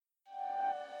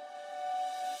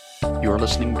You are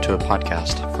listening to a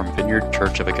podcast from Vineyard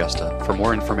Church of Augusta. For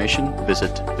more information,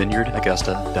 visit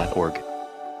vineyardaugusta.org.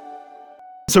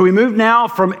 So we move now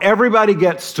from everybody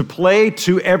gets to play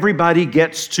to everybody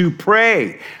gets to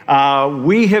pray.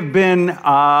 We have been,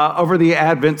 over the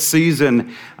Advent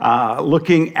season,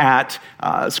 looking at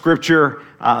scripture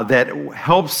that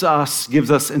helps us, gives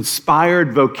us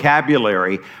inspired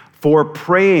vocabulary for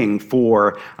praying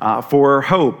for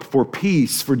hope, for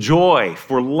peace, for joy,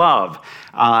 for love.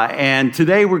 And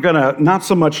today we're going to not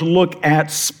so much look at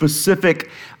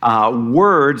specific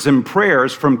words and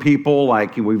prayers from people,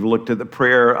 like we've looked at the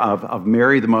prayer of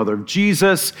Mary, the mother of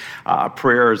Jesus,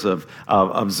 prayers of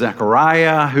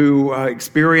Zechariah, who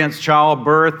experienced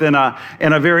childbirth in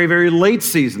a very, very late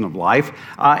season of life.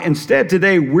 Instead,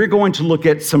 today we're going to look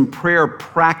at some prayer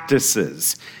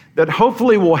practices that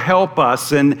hopefully will help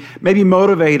us and maybe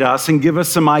motivate us and give us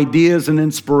some ideas and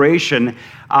inspiration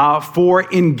for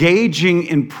engaging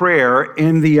in prayer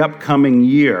in the upcoming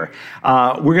year.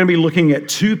 We're going to be looking at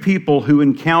two people who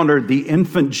encountered the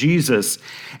infant Jesus,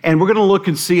 and we're going to look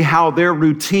and see how their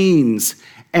routines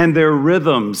and their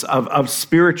rhythms of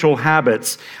spiritual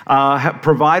habits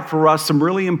provide for us some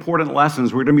really important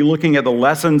lessons. We're going to be looking at the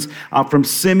lessons from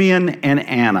Simeon and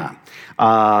Anna.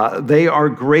 They are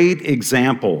great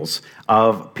examples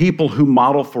of people who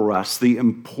model for us the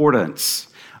importance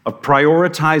of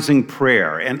prioritizing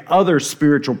prayer and other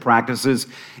spiritual practices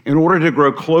in order to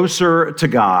grow closer to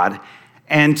God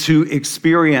and to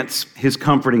experience his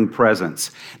comforting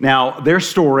presence. Now, their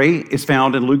story is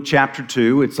found in Luke chapter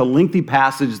 2. It's a lengthy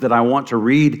passage that I want to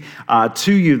read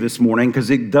to you this morning because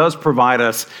it does provide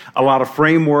us a lot of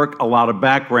framework, a lot of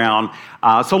background.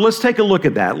 So let's take a look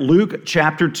at that. Luke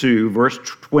chapter 2, verse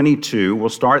 22. We'll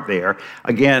start there.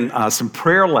 Again, some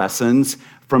prayer lessons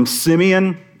from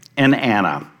Simeon and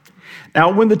Anna.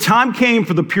 Now, when the time came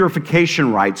for the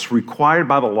purification rites required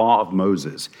by the law of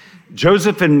Moses,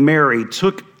 Joseph and Mary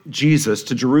took Jesus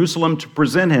to Jerusalem to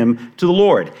present him to the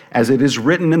Lord. As it is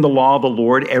written in the law of the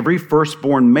Lord, every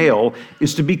firstborn male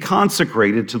is to be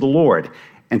consecrated to the Lord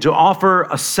and to offer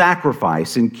a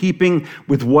sacrifice in keeping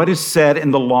with what is said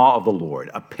in the law of the Lord,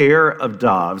 a pair of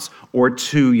doves or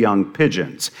two young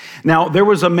pigeons. Now, there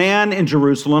was a man in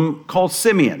Jerusalem called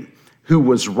Simeon who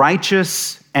was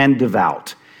righteous and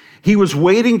devout. He was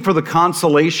waiting for the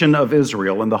consolation of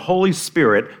Israel, and the Holy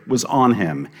Spirit was on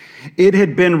him. It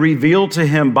had been revealed to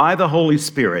him by the Holy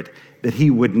Spirit that he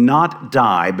would not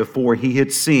die before he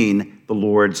had seen the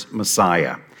Lord's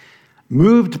Messiah.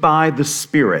 Moved by the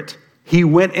Spirit, he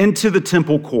went into the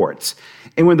temple courts.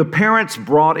 And when the parents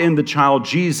brought in the child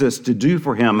Jesus to do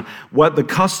for him what the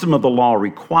custom of the law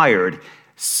required,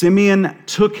 Simeon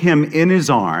took him in his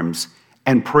arms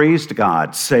and praised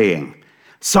God, saying,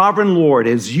 "Sovereign Lord,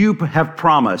 as you have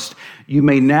promised, you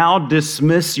may now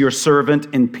dismiss your servant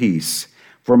in peace.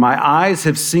 For my eyes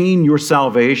have seen your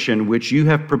salvation, which you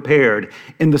have prepared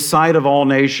in the sight of all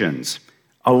nations,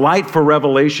 a light for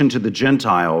revelation to the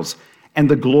Gentiles and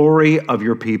the glory of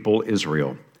your people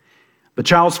Israel." The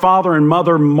child's father and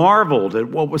mother marveled at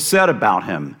what was said about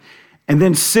him. And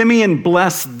then Simeon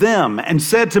blessed them and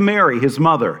said to Mary, his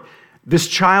mother, "This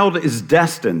child is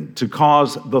destined to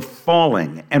cause the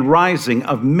falling and rising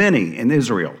of many in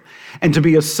Israel, and to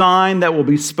be a sign that will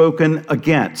be spoken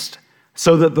against,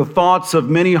 so that the thoughts of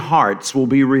many hearts will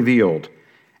be revealed,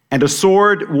 and a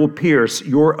sword will pierce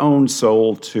your own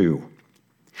soul too."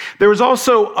 There was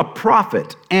also a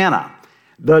prophet, Anna,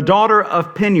 the daughter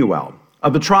of Penuel,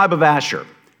 of the tribe of Asher.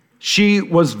 She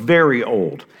was very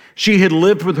old. She had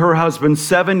lived with her husband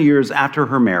 7 years after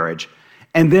her marriage,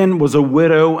 and then was a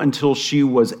widow until she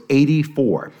was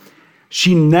 84.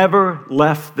 She never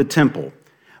left the temple,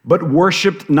 but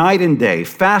worshiped night and day,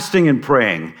 fasting and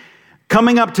praying.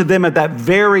 Coming up to them at that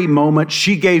very moment,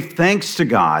 she gave thanks to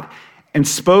God and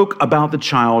spoke about the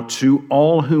child to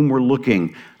all whom were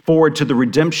looking forward to the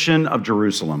redemption of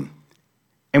Jerusalem.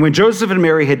 And when Joseph and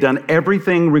Mary had done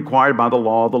everything required by the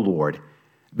law of the Lord,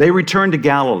 they returned to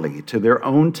Galilee, to their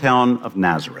own town of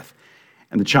Nazareth.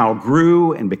 And the child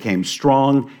grew and became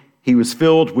strong. He was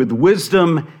filled with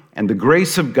wisdom, and the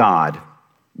grace of God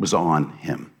was on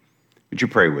him. Would you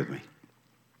pray with me?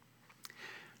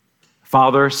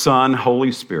 Father, Son,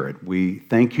 Holy Spirit, we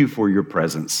thank you for your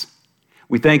presence.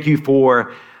 We thank you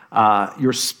for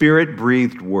your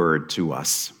Spirit-breathed word to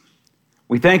us.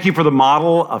 We thank you for the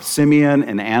model of Simeon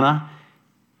and Anna.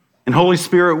 And Holy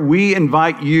Spirit, we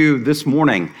invite you this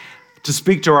morning to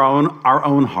speak to our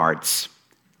own hearts,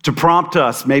 to prompt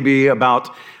us maybe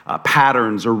about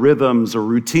patterns or rhythms or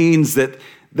routines that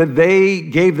they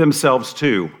gave themselves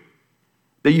to,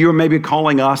 that you are maybe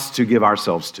calling us to give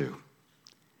ourselves to.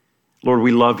 Lord,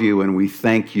 we love you and we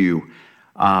thank you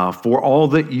for all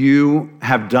that you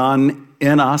have done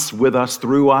in us, with us,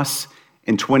 through us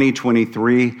in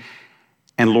 2023.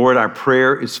 And Lord, our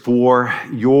prayer is for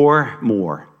your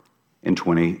more in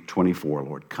 2024.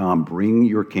 Lord, come, bring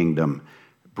your kingdom,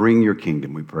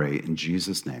 we pray in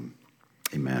Jesus' name.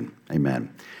 Amen,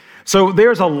 amen. So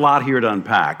there's a lot here to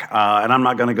unpack, and I'm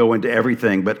not going to go into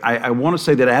everything, but I want to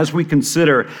say that as we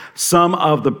consider some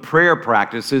of the prayer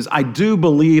practices, I do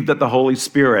believe that the Holy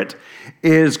Spirit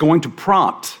is going to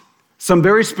prompt some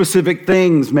very specific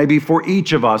things maybe for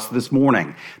each of us this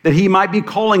morning that he might be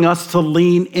calling us to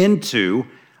lean into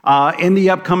in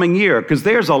the upcoming year, because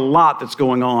there's a lot that's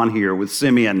going on here with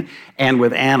Simeon and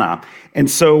with Anna. And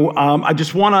so I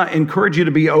just want to encourage you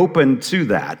to be open to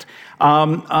that.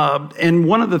 And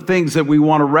one of the things that we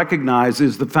want to recognize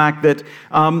is the fact that,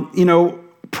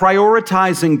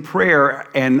 prioritizing prayer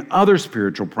and other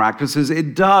spiritual practices,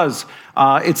 it's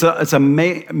a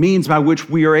means by which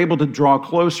we are able to draw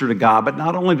closer to God, but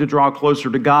not only to draw closer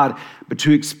to God, but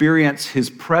to experience his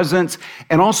presence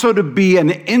and also to be an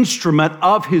instrument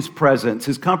of his presence,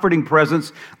 his comforting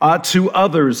presence to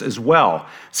others as well.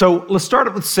 So let's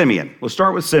start with Simeon.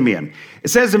 It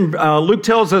says, Luke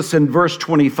tells us in verse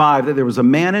 25 that there was a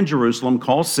man in Jerusalem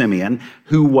called Simeon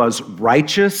who was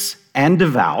righteous and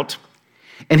devout,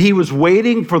 and he was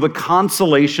waiting for the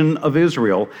consolation of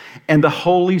Israel, and the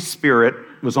Holy Spirit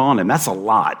was on him. That's a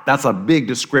lot. That's a big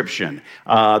description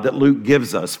that Luke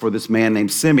gives us for this man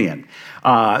named Simeon.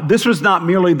 This was not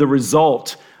merely the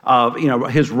result of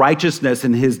his righteousness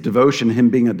and his devotion, him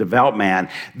being a devout man.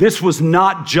 This was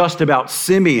not just about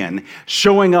Simeon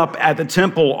showing up at the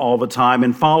temple all the time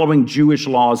and following Jewish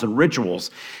laws and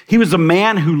rituals. He was a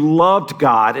man who loved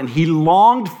God, and he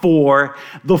longed for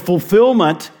the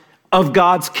fulfillment of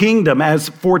God's kingdom as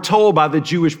foretold by the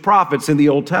Jewish prophets in the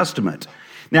Old Testament.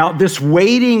 Now, this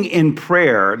waiting in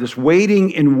prayer, this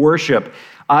waiting in worship,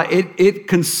 it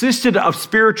consisted of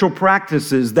spiritual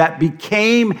practices that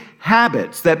became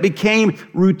habits, that became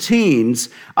routines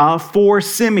for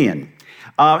Simeon.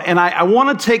 And I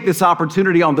want to take this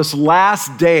opportunity on this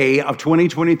last day of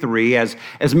 2023, as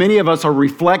many of us are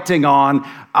reflecting on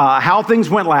how things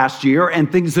went last year and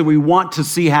things that we want to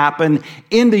see happen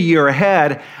in the year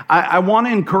ahead. I want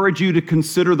to encourage you to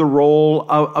consider the role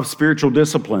of spiritual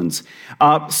disciplines.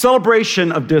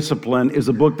 Celebration of Discipline is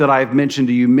a book that I've mentioned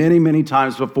to you many, many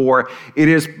times before. It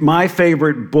is my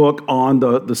favorite book on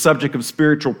the subject of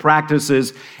spiritual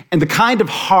practices and the kind of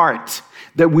heart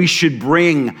that we should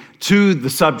bring to the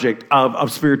subject of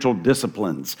spiritual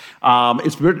disciplines.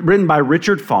 It's written by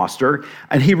Richard Foster,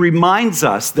 and he reminds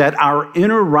us that our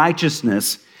inner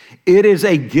righteousness, it is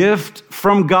a gift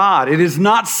from God. It is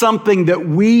not something that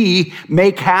we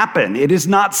make happen. It is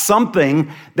not something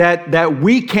that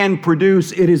we can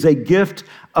produce. It is a gift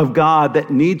of God that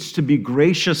needs to be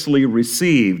graciously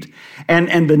received.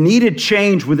 And the needed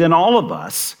change within all of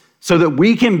us so that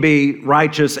we can be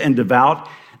righteous and devout,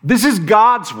 this is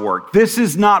God's work. This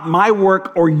is not my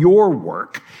work or your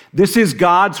work. This is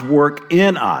God's work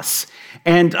in us.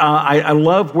 And I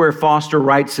love where Foster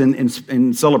writes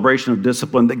in Celebration of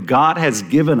Discipline that God has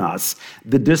given us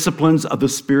the disciplines of the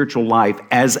spiritual life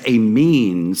as a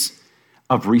means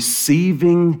of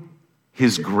receiving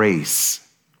his grace.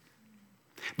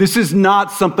 This is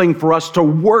not something for us to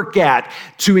work at,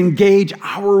 to engage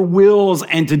our wills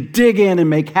and to dig in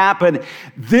and make happen.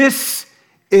 This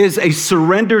is a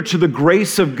surrender to the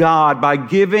grace of God by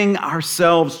giving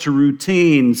ourselves to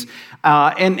routines.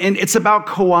 And it's about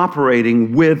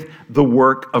cooperating with the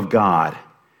work of God.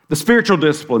 The spiritual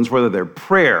disciplines, whether they're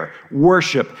prayer,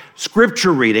 worship,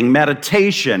 scripture reading,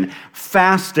 meditation,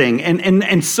 fasting,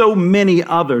 and so many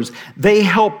others, they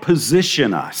help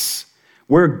position us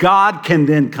where God can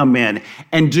then come in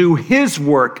and do his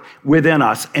work within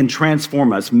us and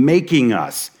transform us, making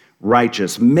us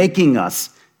righteous, making us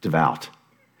devout.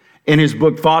 In his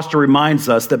book, Foster reminds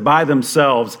us that by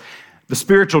themselves, the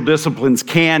spiritual disciplines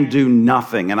can do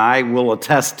nothing, and I will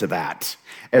attest to that.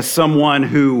 As someone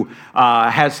who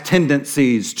has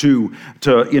tendencies to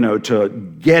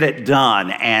get it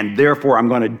done, and therefore I'm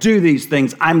going to do these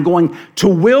things. I'm going to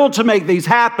will to make these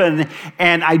happen,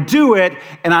 and I do it,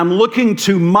 and I'm looking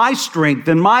to my strength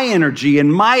and my energy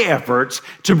and my efforts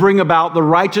to bring about the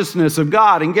righteousness of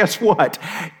God. And guess what?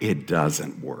 It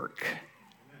doesn't work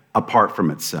apart from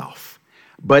itself.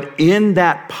 But in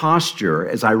that posture,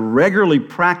 as I regularly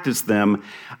practice them,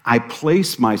 I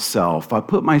put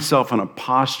myself in a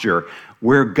posture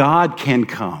where God can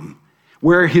come,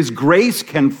 where his grace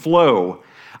can flow.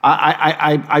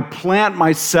 I plant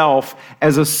myself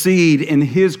as a seed in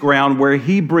his ground where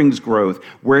he brings growth,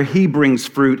 where he brings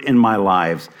fruit in my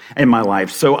life,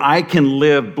 so I can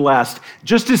live blessed,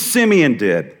 just as Simeon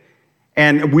did.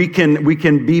 And we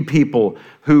can be people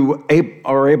who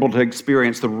are able to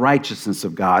experience the righteousness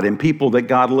of God, and people that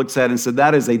God looks at and said,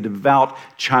 that is a devout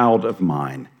child of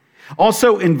mine.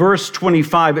 Also in verse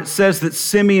 25, it says that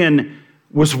Simeon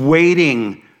was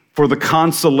waiting for the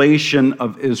consolation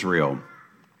of Israel.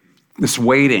 This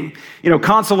waiting.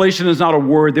 Consolation is not a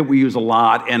word that we use a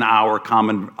lot in our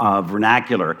common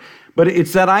vernacular, but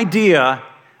it's that idea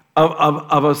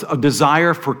of a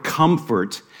desire for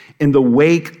comfort in the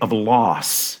wake of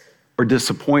loss or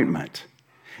disappointment.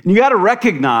 And you got to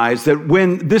recognize that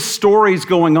when this story is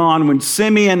going on, when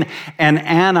Simeon and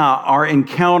Anna are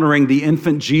encountering the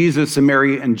infant Jesus and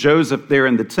Mary and Joseph there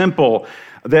in the temple,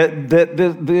 that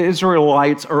the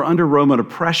Israelites are under Roman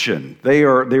oppression.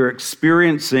 They're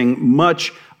experiencing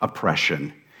much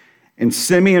oppression. And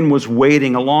Simeon was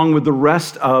waiting, along with the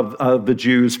rest of the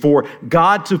Jews, for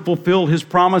God to fulfill his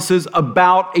promises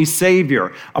about a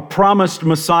Savior, a promised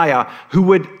Messiah, who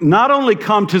would not only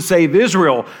come to save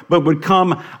Israel, but would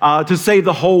come to save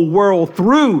the whole world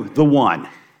through the one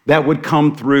that would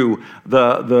come through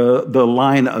the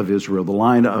line of Israel, the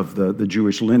line of the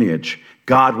Jewish lineage.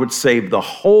 God would save the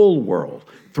whole world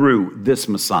through this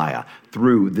Messiah,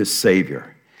 through this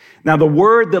Savior. Now, the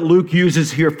word that Luke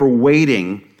uses here for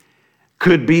waiting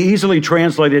could be easily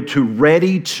translated to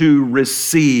ready to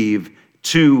receive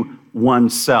to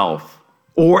oneself,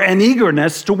 or an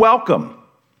eagerness to welcome.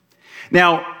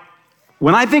 Now,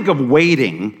 when I think of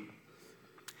waiting,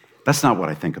 that's not what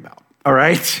I think about, all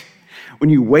right? When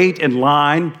you wait in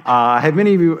line, have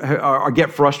many of you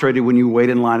get frustrated when you wait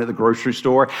in line at the grocery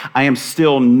store? I am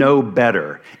still no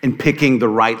better in picking the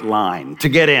right line to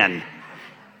get in.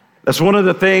 That's one of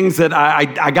the things that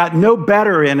I got no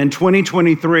better in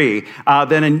 2023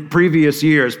 than in previous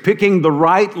years, picking the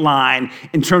right line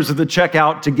in terms of the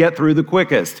checkout to get through the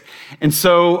quickest. And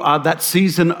so that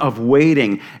season of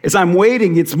waiting, as I'm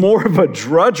waiting, it's more of a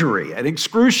drudgery, an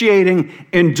excruciating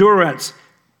endurance,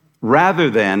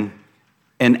 rather than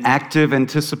an active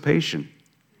anticipation.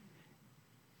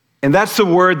 And that's the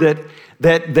word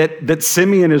that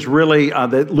Simeon is really,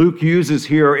 that Luke uses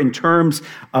here in terms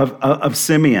of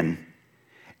Simeon.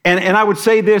 And I would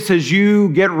say this as you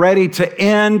get ready to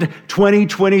end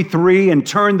 2023 and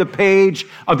turn the page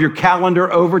of your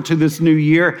calendar over to this new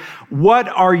year, what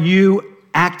are you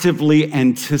actively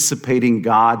anticipating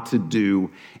God to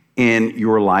do in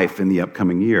your life in the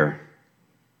upcoming year?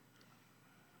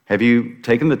 Have you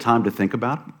taken the time to think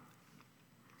about it?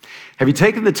 Have you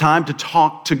taken the time to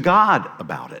talk to God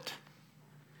about it?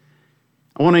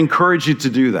 I want to encourage you to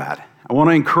do that. I want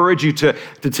to encourage you to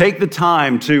take the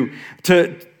time to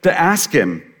ask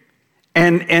him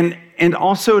and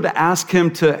also to ask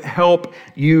him to help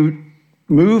you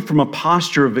move from a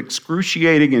posture of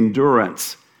excruciating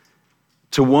endurance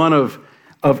to one of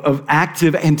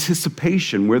active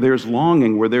anticipation, where there's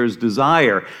longing, where there's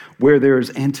desire, where there's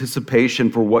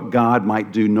anticipation for what God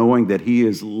might do, knowing that he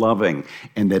is loving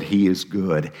and that he is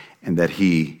good and that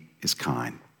he is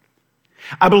kind.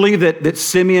 I believe that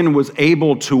Simeon was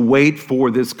able to wait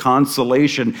for this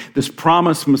consolation, this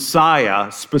promised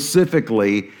Messiah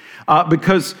specifically,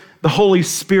 because the Holy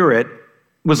Spirit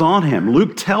was on him.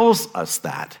 Luke tells us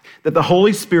that the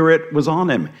Holy Spirit was on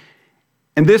him.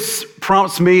 And this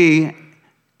prompts me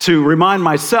to remind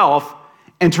myself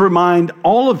and to remind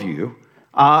all of you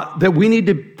that we need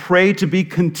to pray to be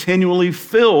continually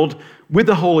filled with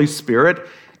the Holy Spirit,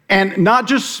 and not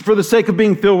just for the sake of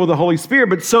being filled with the Holy Spirit,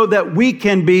 but so that we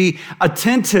can be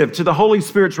attentive to the Holy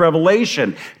Spirit's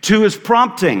revelation, to his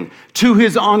prompting, to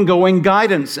his ongoing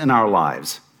guidance in our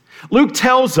lives. Luke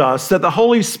tells us that the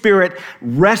Holy Spirit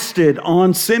rested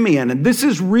on Simeon, and this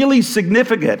is really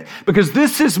significant because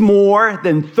this is more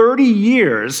than 30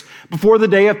 years before the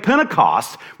day of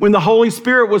Pentecost, when the Holy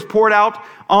Spirit was poured out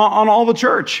on all the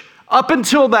church. Up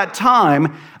until that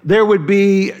time, there would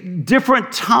be different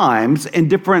times and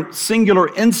different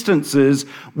singular instances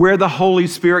where the Holy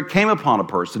Spirit came upon a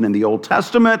person. In the Old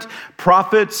Testament,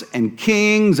 prophets and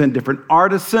kings and different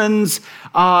artisans,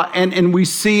 and we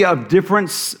see of different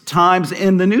times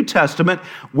in the New Testament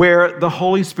where the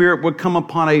Holy Spirit would come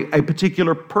upon a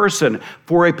particular person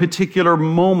for a particular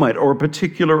moment or a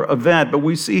particular event. But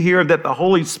we see here that the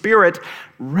Holy Spirit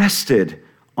rested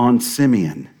on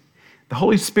Simeon. The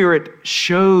Holy Spirit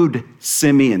showed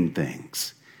Simeon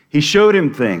things. He showed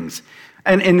him things.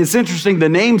 And it's interesting, the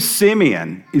name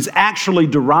Simeon is actually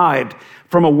derived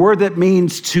from a word that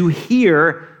means to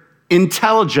hear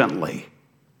intelligently.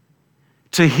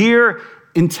 To hear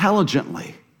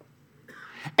intelligently.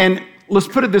 And let's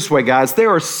put it this way, guys. There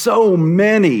are so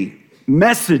many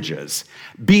messages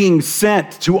being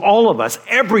sent to all of us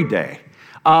every day.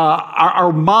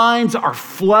 Our minds are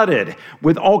flooded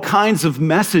with all kinds of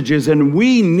messages, and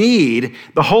we need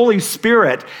the Holy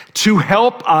Spirit to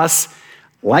help us,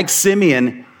 like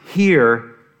Simeon,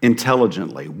 hear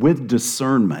intelligently with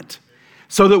discernment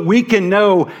so that we can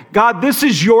know, God, this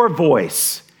is your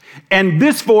voice. And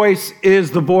this voice is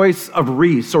the voice of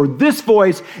Reese, or this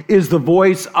voice is the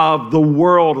voice of the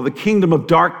world, or the kingdom of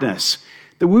darkness.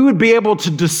 That we would be able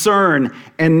to discern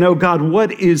and know, God,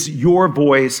 what is your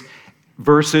voice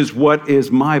versus what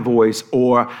is my voice,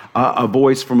 or a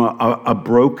voice from a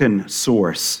broken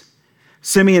source.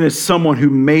 Simeon is someone who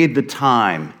made the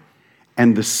time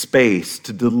and the space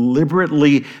to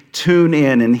deliberately tune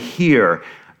in and hear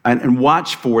and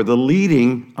watch for the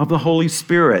leading of the Holy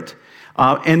Spirit.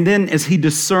 And then as he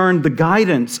discerned the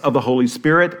guidance of the Holy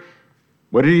Spirit,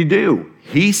 what did he do?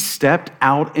 He stepped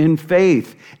out in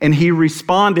faith, and he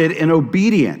responded in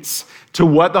obedience to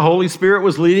what the Holy Spirit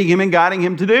was leading him and guiding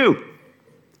him to do.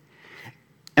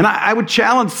 And I would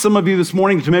challenge some of you this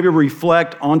morning to maybe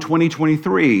reflect on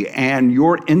 2023 and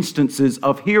your instances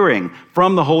of hearing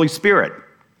from the Holy Spirit.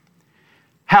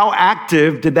 How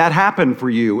active did that happen for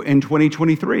you in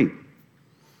 2023?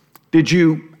 Did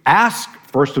you ask,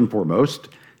 first and foremost,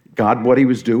 God what he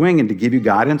was doing and to give you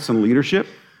guidance and leadership?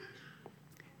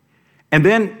 And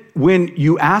then when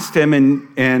you asked him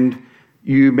and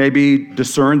you maybe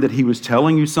discerned that he was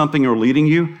telling you something or leading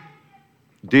you,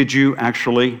 did you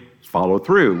actually follow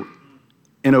through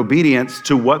in obedience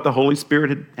to what the Holy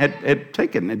Spirit had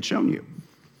taken and shown you?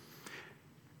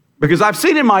 Because I've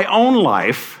seen in my own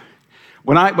life,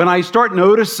 when I start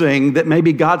noticing that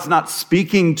maybe God's not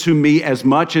speaking to me as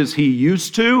much as he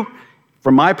used to,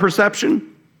 from my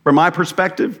perception, from my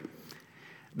perspective,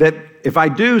 that if I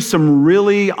do some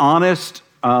really honest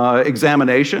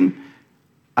examination,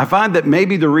 I find that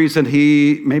maybe the reason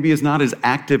he maybe is not as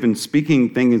active in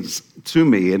speaking things to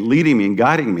me and leading me and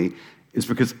guiding me is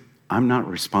because I'm not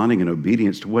responding in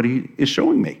obedience to what he is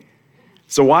showing me.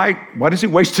 So why does he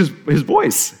waste his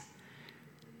voice?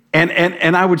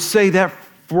 And I would say that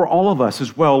for all of us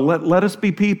as well. Let us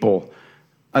be people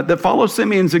that follow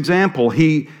Simeon's example.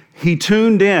 He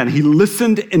tuned in. He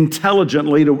listened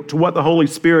intelligently to what the Holy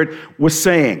Spirit was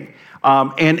saying.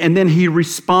 And then he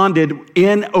responded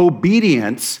in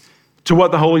obedience to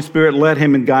what the Holy Spirit led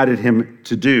him and guided him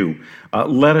to do.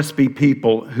 Let us be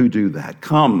people who do that.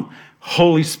 Come,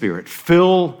 Holy Spirit,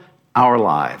 fill our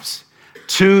lives.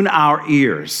 Tune our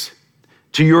ears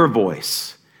to your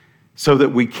voice so that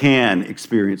we can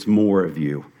experience more of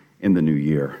you in the new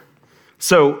year.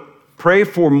 So pray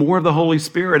for more of the Holy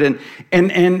Spirit.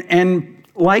 And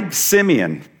like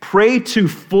Simeon, pray to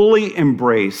fully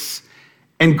embrace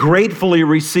and gratefully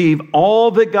receive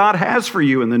all that God has for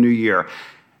you in the new year,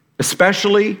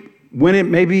 especially when it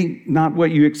may be not what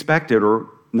you expected or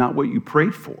not what you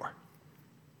prayed for.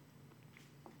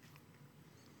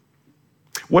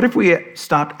 What if we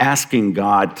stopped asking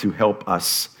God to help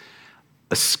us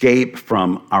escape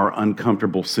from our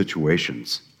uncomfortable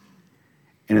situations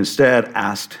and instead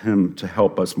asked him to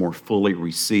help us more fully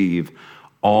receive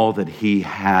all that he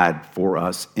had for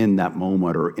us in that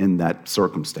moment or in that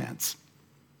circumstance?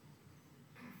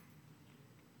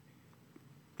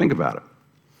 Think about it.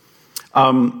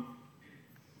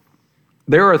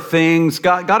 There are things,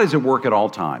 God is at work at all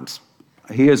times.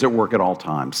 He is at work at all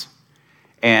times.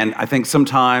 And I think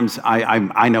sometimes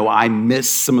I know I miss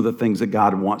some of the things that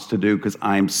God wants to do because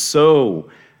I'm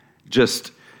so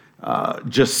just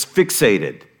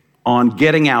fixated on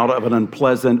getting out of an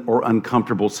unpleasant or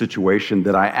uncomfortable situation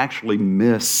that I actually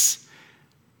miss,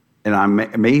 and I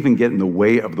may even get in the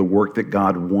way of the work that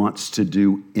God wants to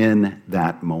do in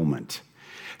that moment.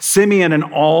 Simeon and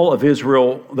all of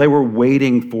Israel, they were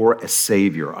waiting for a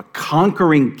savior, a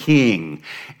conquering king.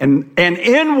 And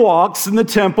in walks in the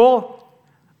temple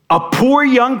a poor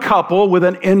young couple with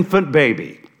an infant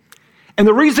baby. And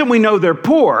the reason we know they're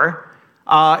poor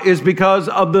is because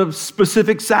of the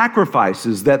specific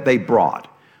sacrifices that they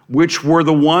brought, which were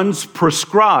the ones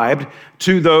prescribed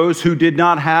to those who did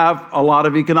not have a lot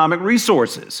of economic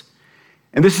resources.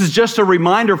 And this is just a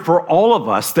reminder for all of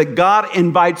us that God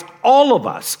invites all of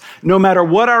us, no matter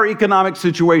what our economic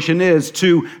situation is,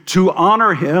 to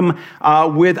honor him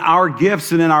with our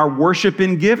gifts and in our worship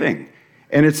and giving.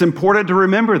 And it's important to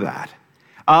remember that.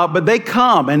 But they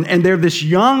come, and they're this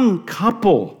young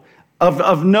couple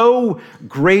of no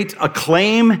great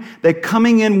acclaim. They're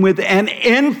coming in with an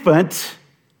infant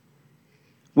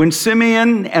when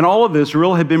Simeon and all of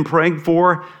Israel had been praying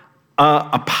for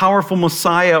a powerful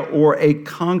Messiah or a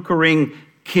conquering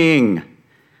king.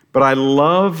 But I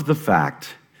love the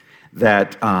fact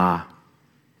that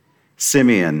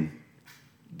Simeon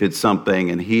did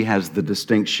something, and he has the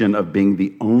distinction of being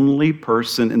the only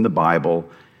person in the Bible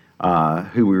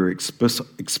who we were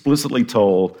explicitly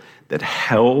told that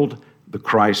held the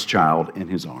Christ child in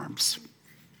his arms.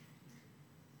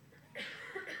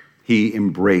 He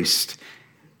embraced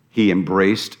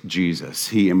Jesus.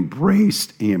 He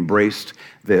embraced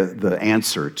the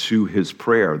answer to his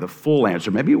prayer, the full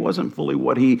answer. Maybe it wasn't fully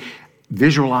what he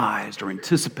visualized or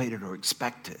anticipated or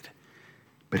expected,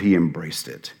 but he embraced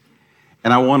it.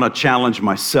 And I want to challenge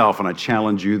myself, and I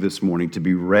challenge you this morning to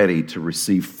be ready to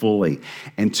receive fully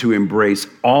and to embrace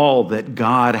all that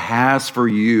God has for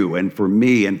you and for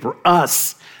me and for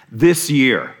us this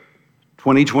year,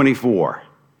 2024.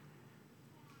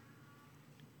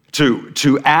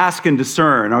 To ask and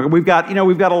discern. We've got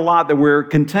a lot that we're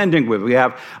contending with. We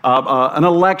have an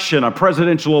election, a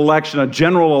presidential election, a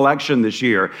general election this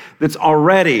year that's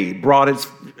already brought its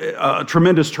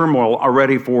tremendous turmoil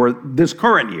already for this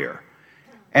current year.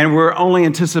 And we're only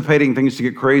anticipating things to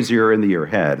get crazier in the year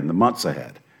ahead, in the months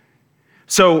ahead.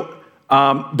 So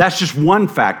that's just one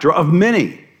factor of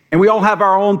many. And we all have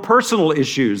our own personal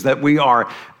issues that we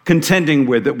are contending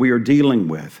with, that we are dealing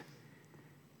with.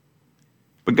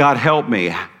 But God, help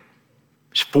me,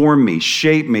 form me,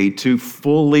 shape me to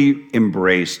fully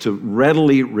embrace, to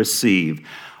readily receive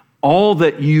all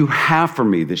that you have for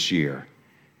me this year,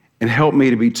 and help me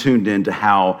to be tuned into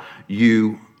how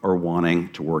you are wanting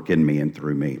to work in me and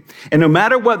through me. And no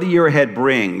matter what the year ahead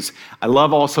brings, I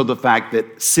love also the fact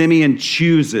that Simeon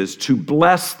chooses to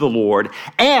bless the Lord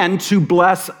and to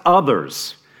bless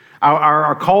others.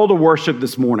 Our call to worship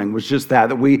this morning was just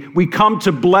that we come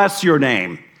to bless your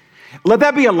name. Let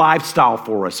that be a lifestyle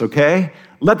for us, okay?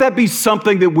 Let that be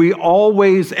something that we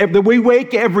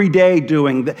wake every day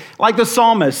doing. Like the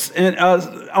psalmist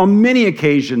on many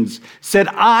occasions said,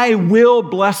 I will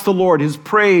bless the Lord. His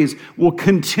praise will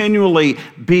continually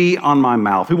be on my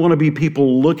mouth. We want to be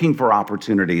people looking for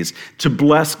opportunities to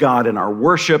bless God in our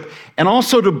worship and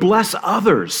also to bless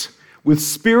others with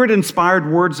Spirit-inspired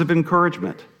words of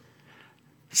encouragement.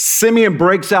 Simeon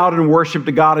breaks out in worship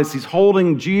to God as he's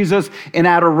holding Jesus in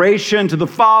adoration to the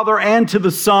Father and to the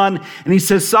Son. And he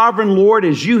says, Sovereign Lord,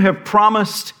 as you have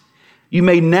promised, you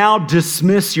may now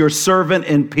dismiss your servant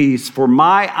in peace, for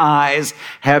my eyes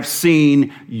have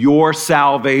seen your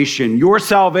salvation. Your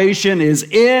salvation is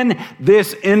in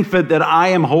this infant that I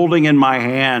am holding in my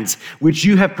hands, which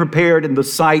you have prepared in the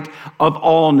sight of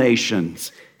all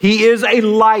nations. He is a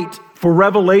light for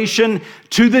revelation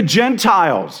to the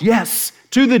Gentiles. Yes,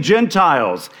 to the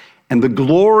Gentiles, and the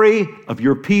glory of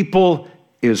your people,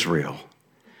 Israel.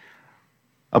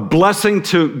 A blessing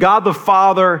to God the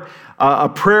Father, a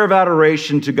prayer of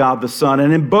adoration to God the Son.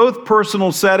 And in both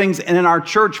personal settings and in our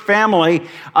church family,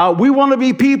 we want to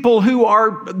be people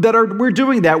we're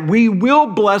doing that. We will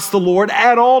bless the Lord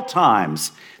at all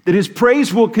times, that his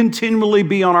praise will continually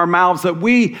be on our mouths, that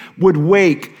we would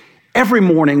wake every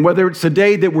morning, whether it's a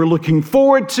day that we're looking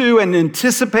forward to and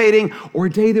anticipating or a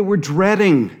day that we're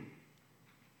dreading,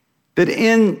 that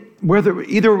in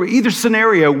either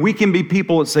scenario, we can be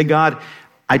people that say, God,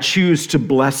 I choose to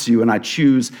bless you and I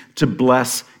choose to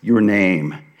bless your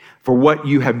name for what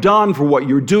you have done, for what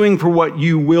you're doing, for what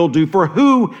you will do, for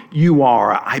who you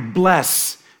are. I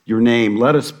bless your name.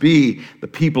 Let us be the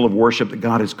people of worship that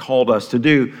God has called us to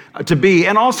be,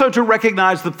 and also to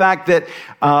recognize the fact that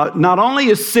not only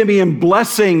is Simeon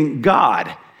blessing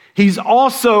God, he's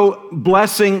also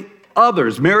blessing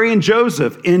others, Mary and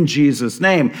Joseph, in Jesus'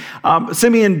 name.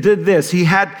 Simeon did this. He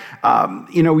had,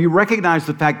 you recognize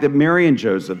the fact that Mary and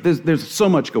Joseph, there's so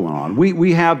much going on.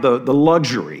 We have the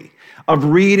luxury of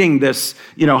reading this,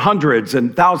 hundreds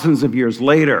and thousands of years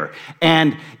later,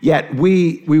 and yet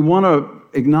we want to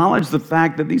acknowledge the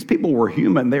fact that these people were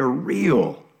human. They were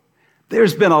real.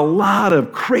 There's been a lot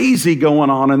of crazy going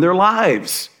on in their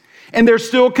lives. And there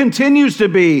still continues to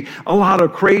be a lot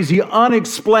of crazy,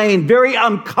 unexplained, very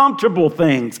uncomfortable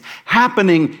things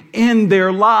happening in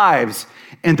their lives.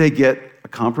 And they get a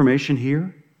confirmation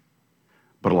here,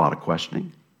 but a lot of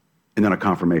questioning. And then a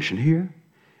confirmation here.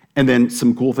 And then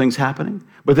some cool things happening,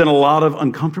 but then a lot of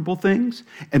uncomfortable things,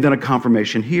 and then a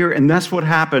confirmation here. And that's what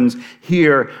happens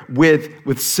here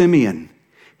with Simeon.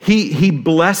 He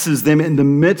blesses them in the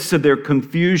midst of their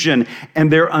confusion and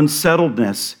their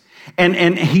unsettledness.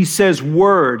 And he says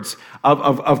words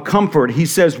of comfort. He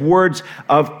says words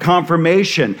of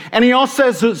confirmation. And he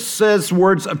also says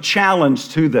words of challenge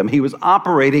to them. He was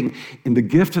operating in the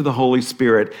gift of the Holy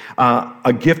Spirit,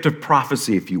 a gift of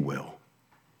prophecy, if you will.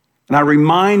 And I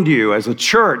remind you, as a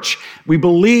church, we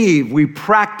believe, we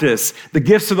practice the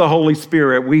gifts of the Holy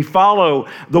Spirit. We follow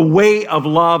the way of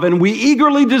love, and we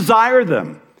eagerly desire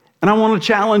them. And I want to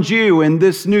challenge you in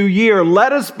this new year,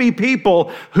 let us be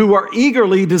people who are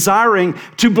eagerly desiring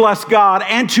to bless God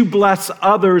and to bless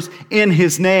others in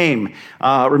his name.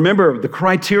 Remember the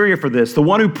criteria for this. The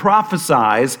one who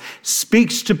prophesies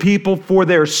speaks to people for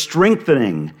their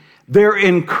strengthening, their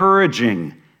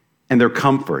encouraging, and their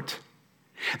comfort.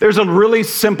 There's a really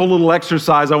simple little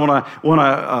exercise I want to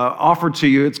offer to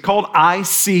you. It's called I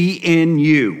See in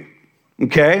You,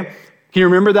 okay? Can you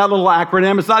remember that little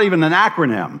acronym? It's not even an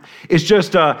acronym. It's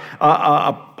just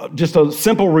a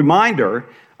simple reminder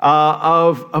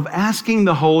of asking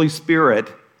the Holy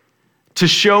Spirit to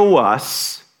show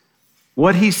us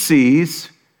what he sees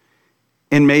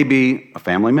in maybe a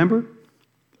family member,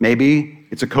 maybe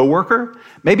it's a coworker,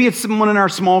 maybe it's someone in our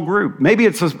small group, maybe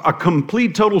it's a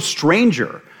complete total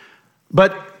stranger,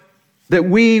 but that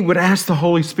we would ask the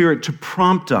Holy Spirit to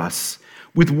prompt us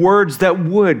with words that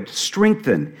would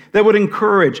strengthen, that would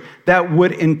encourage, that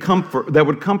would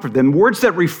comfort them. Words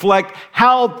that reflect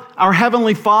how our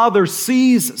Heavenly Father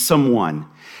sees someone.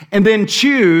 And then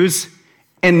choose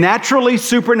in naturally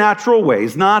supernatural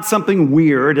ways, not something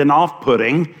weird and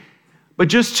off-putting, but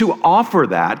just to offer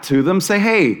that to them. Say,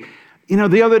 hey, you know,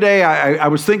 the other day I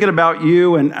was thinking about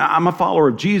you, and I'm a follower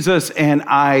of Jesus, and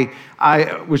I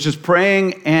was just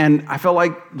praying, and I felt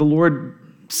like the Lord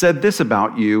said this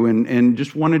about you and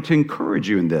just wanted to encourage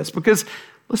you in this. Because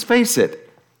let's face it,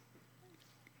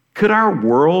 could our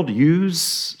world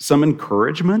use some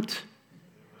encouragement?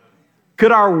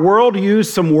 Could our world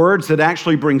use some words that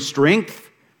actually bring strength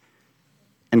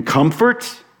and comfort?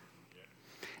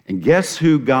 And guess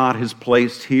who God has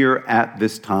placed here at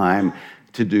this time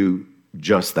to do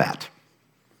just that?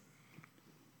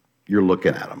 You're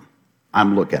looking at him.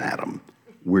 I'm looking at him.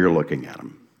 We're looking at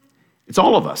him. It's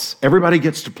all of us. Everybody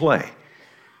gets to play.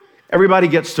 Everybody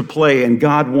gets to play, and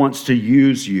God wants to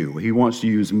use you. He wants to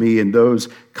use me in those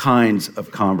kinds of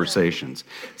conversations.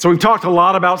 So we've talked a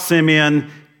lot about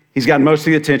Simeon. He's gotten most of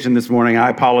the attention this morning. I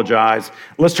apologize.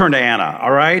 Let's turn to Anna,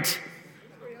 all right?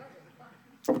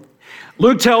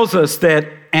 Luke tells us that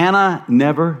Anna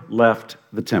never left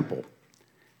the temple,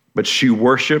 but she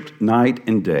worshiped night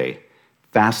and day,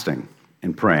 fasting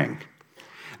and praying.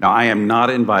 Now, I am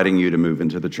not inviting you to move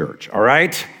into the church, all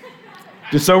right?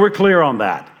 Just so we're clear on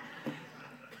that.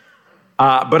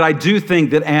 But I do think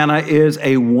that Anna is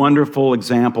a wonderful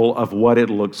example of what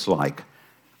it looks like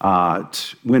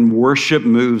when worship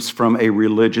moves from a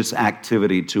religious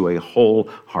activity to a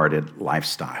wholehearted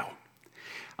lifestyle.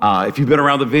 If you've been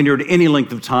around the Vineyard any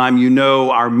length of time, you know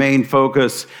our main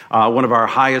focus, one of our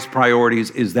highest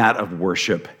priorities is that of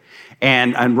worship.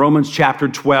 And Romans chapter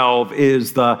 12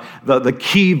 is the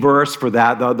key verse for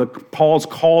that. Paul's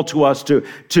call to us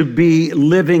to be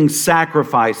living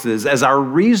sacrifices as our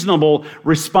reasonable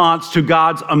response to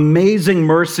God's amazing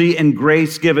mercy and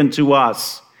grace given to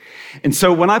us. And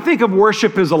so when I think of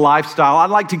worship as a lifestyle, I'd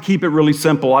like to keep it really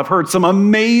simple. I've heard some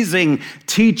amazing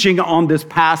teaching on this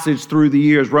passage through the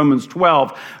years, Romans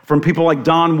 12, from people like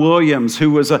Don Williams,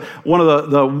 who was one of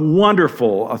the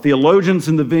wonderful theologians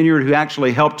in the Vineyard who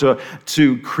actually helped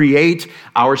to create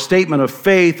our statement of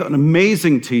faith, an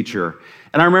amazing teacher.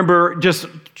 And I remember just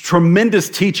tremendous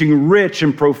teaching, rich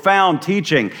and profound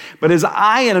teaching. But as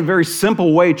I, in a very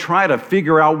simple way, try to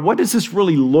figure out what does this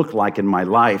really look like in my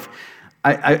life,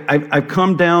 I've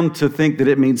come down to think that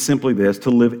it means simply this: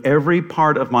 to live every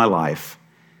part of my life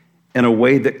in a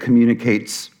way that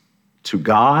communicates to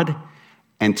God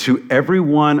and to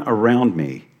everyone around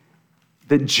me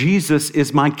that Jesus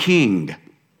is my King,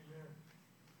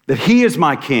 that he is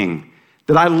my King,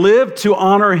 that I live to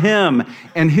honor him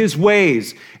and his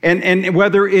ways. And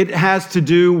whether it has to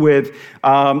do with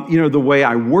the way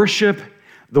I worship,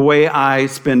 the way I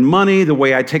spend money, the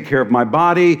way I take care of my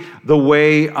body, the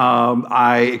way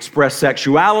I express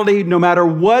sexuality, no matter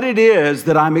what it is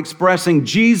that I'm expressing,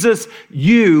 Jesus,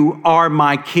 you are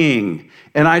my King,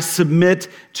 and I submit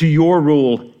to your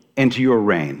rule and to your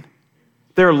reign.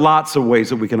 There are lots of ways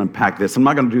that we can unpack this. I'm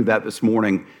not going to do that this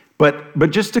morning,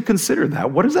 but just to consider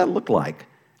that, what does that look like?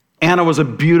 Anna was a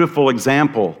beautiful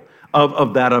example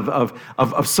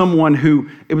of someone who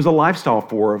it was a lifestyle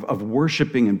for, of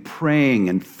worshiping and praying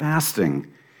and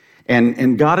fasting.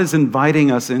 And God is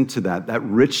inviting us into that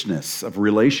richness of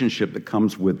relationship that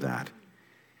comes with that.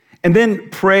 And then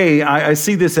pray, I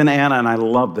see this in Anna and I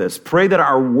love this. Pray that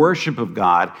our worship of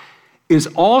God is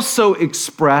also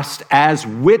expressed as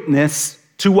witness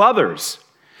to others,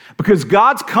 because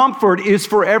God's comfort is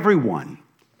for everyone.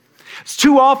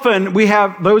 Too often we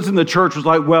have those in the church who's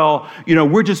like, well,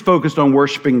 we're just focused on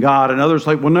worshiping God. And others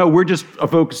like, well, no, we're just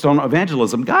focused on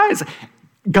evangelism. Guys,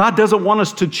 God doesn't want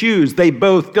us to choose. They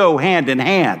both go hand in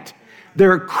hand.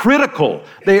 They're critical.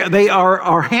 They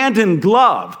are hand in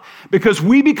glove, because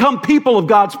we become people of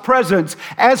God's presence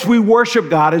as we worship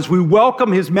God, as we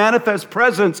welcome his manifest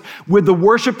presence with the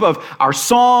worship of our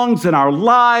songs and our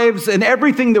lives and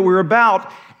everything that we're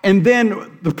about. And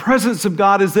then the presence of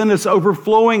God is in us,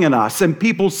 overflowing in us, and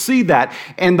people see that.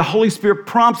 And the Holy Spirit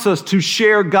prompts us to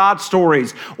share God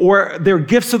stories, or there are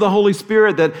gifts of the Holy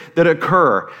Spirit that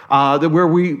occur, where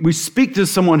we speak to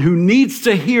someone who needs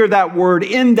to hear that word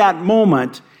in that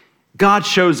moment. God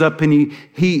shows up and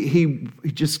he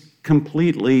just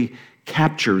completely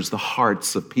captures the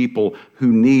hearts of people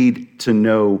who need to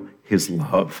know his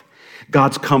love.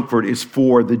 God's comfort is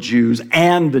for the Jews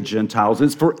and the Gentiles.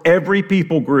 It's for every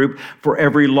people group, for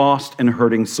every lost and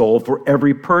hurting soul, for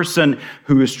every person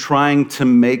who is trying to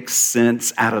make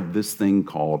sense out of this thing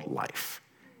called life.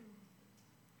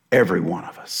 Every one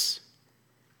of us.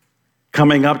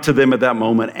 Coming up to them at that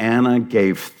moment, Anna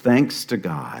gave thanks to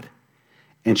God,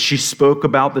 and she spoke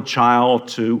about the child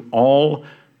to all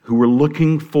who were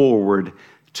looking forward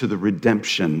to the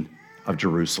redemption of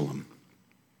Jerusalem.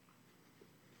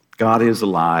 God is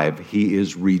alive. He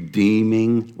is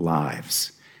redeeming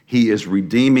lives. He is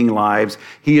redeeming lives.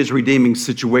 He is redeeming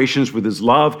situations with his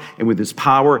love and with his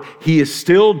power. He is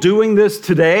still doing this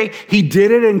today. He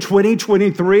did it in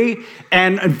 2023,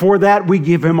 and for that we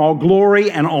give him all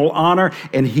glory and all honor,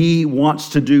 and he wants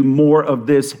to do more of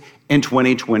this in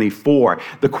 2024.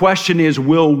 The question is,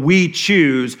 will we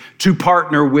choose to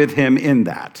partner with him in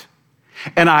that?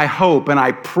 And I hope and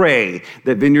I pray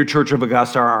that Vineyard Church of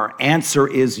Augusta, our answer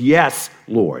is yes,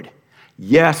 Lord.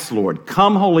 Yes, Lord.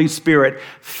 Come, Holy Spirit,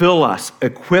 fill us,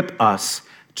 equip us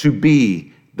to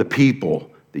be the people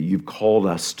that you've called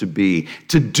us to be,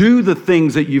 to do the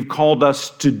things that you've called us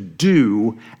to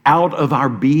do out of our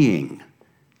being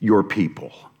your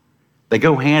people. They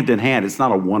go hand in hand. It's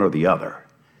not a one or the other.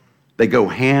 They go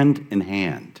hand in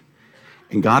hand.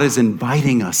 And God is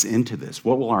inviting us into this.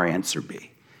 What will our answer be?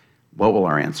 What will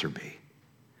our answer be?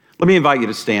 Let me invite you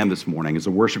to stand this morning as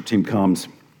the worship team comes.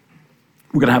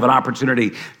 We're going to have an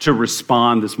opportunity to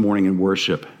respond this morning in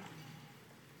worship.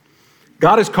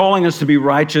 God is calling us to be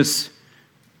righteous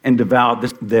and devout,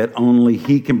 that only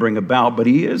he can bring about, but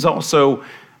he is also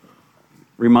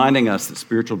reminding us that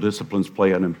spiritual disciplines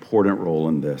play an important role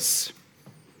in this.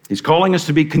 He's calling us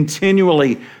to be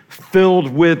continually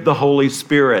filled with the Holy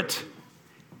Spirit.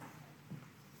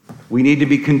 We need to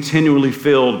be continually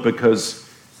filled because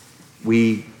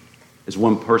we, as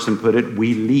one person put it,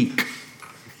 we leak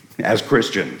as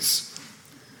Christians.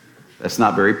 That's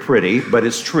not very pretty, but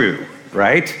it's true,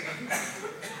 right?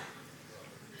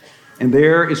 And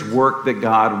there is work that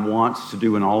God wants to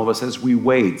do in all of us as we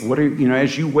wait.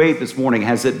 As you wait this morning,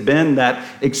 has it been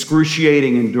that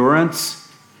excruciating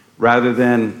endurance rather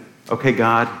than, okay,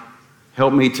 God,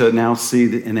 help me to now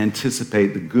see and anticipate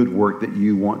the good work that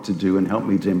you want to do, and help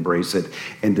me to embrace it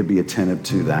and to be attentive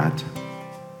to that.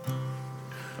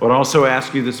 I would also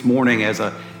ask you this morning, as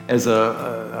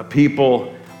a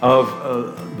people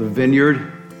of the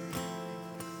Vineyard,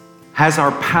 has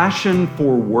our passion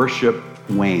for worship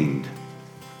waned?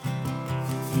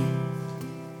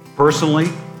 Personally,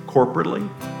 corporately?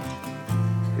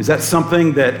 Is that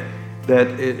something that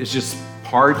is just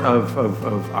part of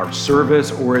our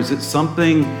service, or is it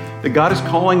something that God is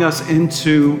calling us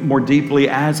into more deeply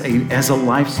as a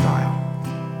lifestyle?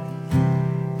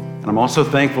 And I'm also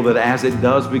thankful that as it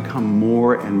does become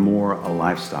more and more a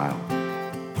lifestyle,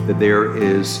 that there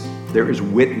is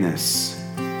witness.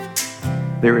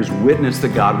 There is witness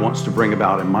that God wants to bring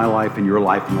about in my life, in your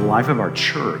life, in the life of our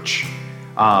church,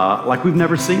 like we've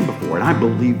never seen before. And I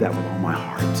believe that with all my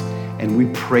heart. And we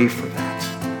pray for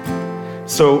that.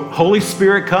 So, Holy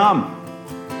Spirit, come.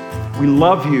 We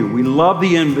love you. We love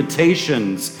the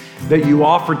invitations that you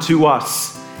offer to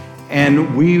us.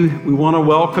 And we want to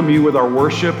welcome you with our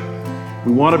worship.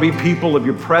 We want to be people of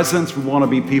your presence. We want to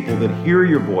be people that hear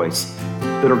your voice,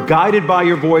 that are guided by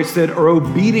your voice, that are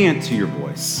obedient to your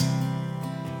voice.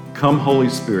 Come, Holy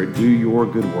Spirit, do your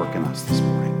good work in us this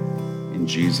morning. In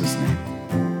Jesus' name.